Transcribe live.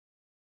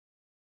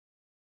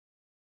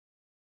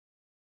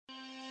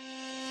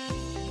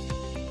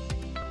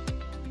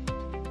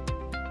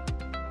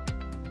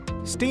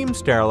Steam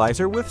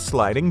sterilizer with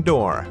sliding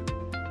door.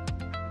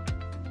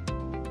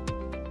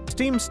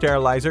 Steam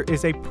sterilizer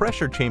is a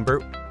pressure chamber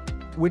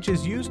which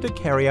is used to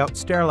carry out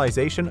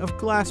sterilization of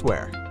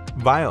glassware,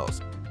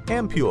 vials,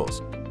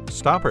 ampules,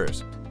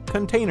 stoppers,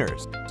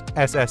 containers,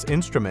 SS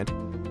instrument,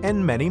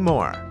 and many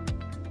more.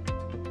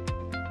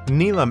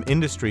 Neelam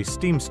Industries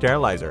Steam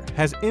Sterilizer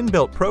has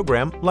inbuilt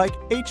program like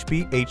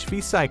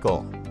HV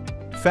cycle,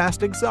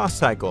 fast exhaust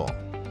cycle,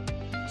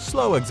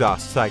 slow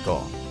exhaust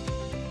cycle,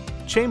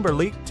 chamber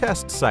leak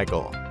test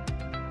cycle,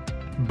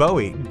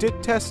 Bowie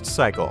DIT test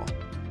cycle,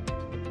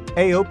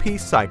 AOP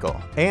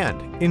cycle,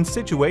 and in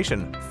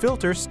situation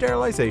filter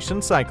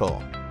sterilization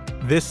cycle.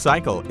 This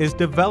cycle is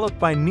developed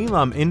by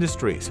Neelam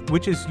Industries,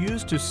 which is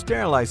used to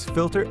sterilize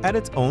filter at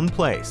its own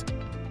place,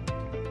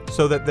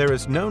 so that there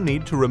is no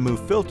need to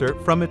remove filter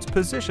from its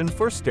position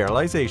for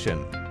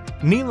sterilization.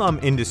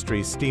 Neelam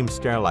Industries Steam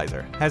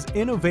Sterilizer has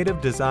innovative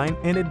design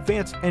and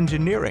advanced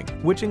engineering,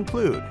 which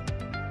include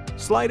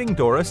sliding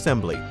door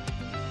assembly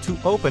to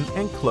open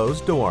and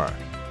close door,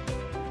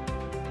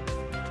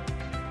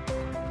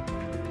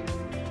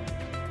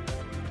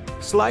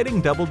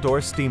 sliding double door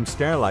steam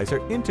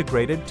sterilizer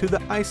integrated to the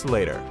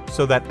isolator,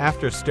 so that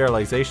after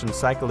sterilization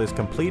cycle is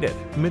completed,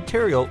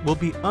 material will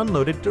be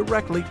unloaded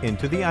directly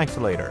into the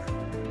isolator.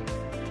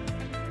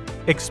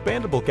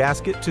 Expandable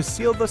gasket to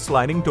seal the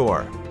sliding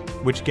door,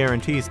 which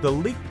guarantees the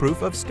leak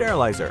proof of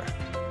sterilizer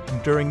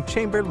during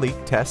chamber leak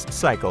test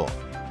cycle.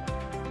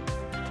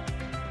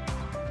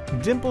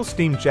 Dimple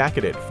steam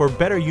jacketed for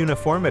better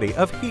uniformity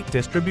of heat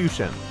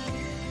distribution.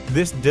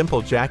 This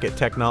dimple jacket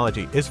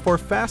technology is for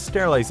fast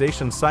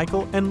sterilization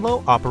cycle and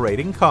low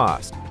operating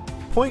cost.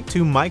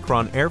 0.2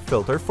 micron air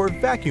filter for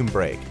vacuum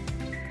brake.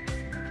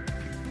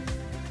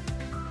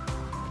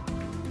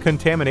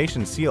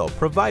 Contamination seal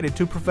provided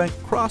to prevent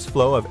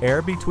cross-flow of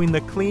air between the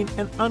clean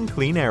and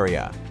unclean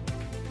area.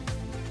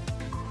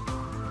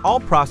 All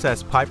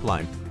process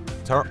pipelines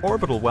are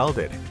orbital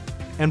welded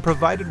and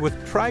provided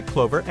with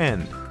tri-clover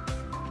end.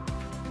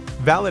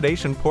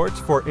 Validation ports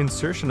for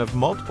insertion of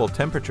multiple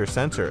temperature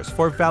sensors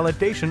for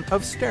validation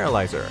of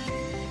sterilizer.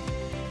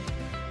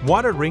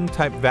 Water ring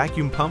type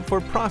vacuum pump for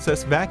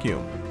process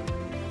vacuum.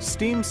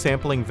 Steam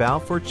sampling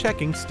valve for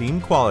checking steam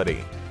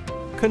quality.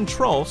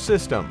 Control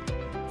system.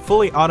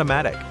 Fully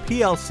automatic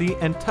PLC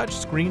and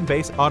touchscreen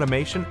based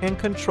automation and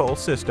control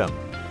system.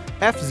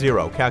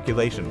 F0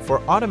 calculation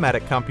for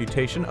automatic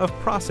computation of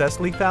process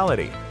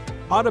lethality.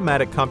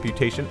 Automatic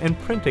computation and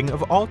printing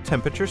of all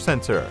temperature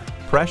sensor.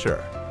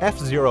 Pressure.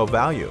 F0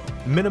 value,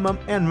 minimum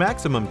and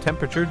maximum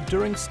temperature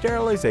during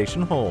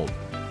sterilization hold.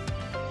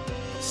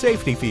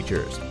 Safety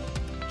features.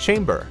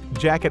 Chamber,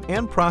 jacket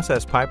and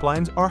process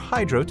pipelines are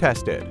hydro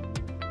tested.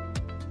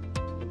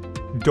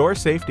 Door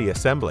safety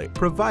assembly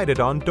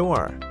provided on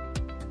door.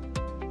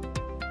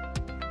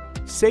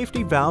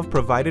 Safety valve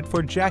provided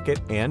for jacket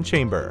and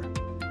chamber.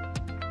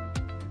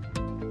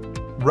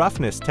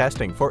 Roughness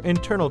testing for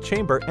internal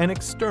chamber and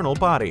external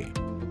body.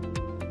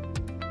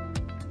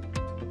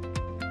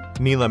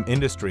 Neelam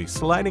Industries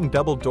sliding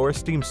double door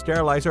steam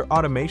sterilizer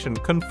automation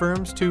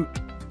confirms to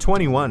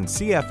 21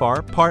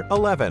 CFR Part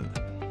 11.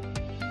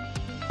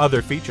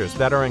 Other features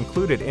that are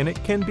included in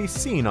it can be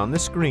seen on the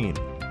screen.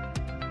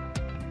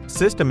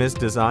 System is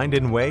designed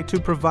in way to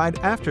provide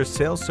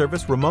after-sales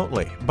service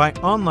remotely by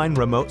online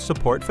remote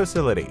support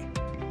facility.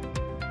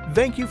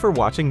 Thank you for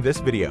watching this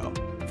video.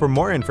 For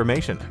more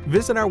information,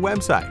 visit our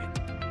website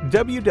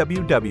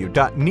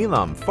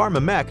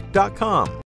www.neelampharmamech.com.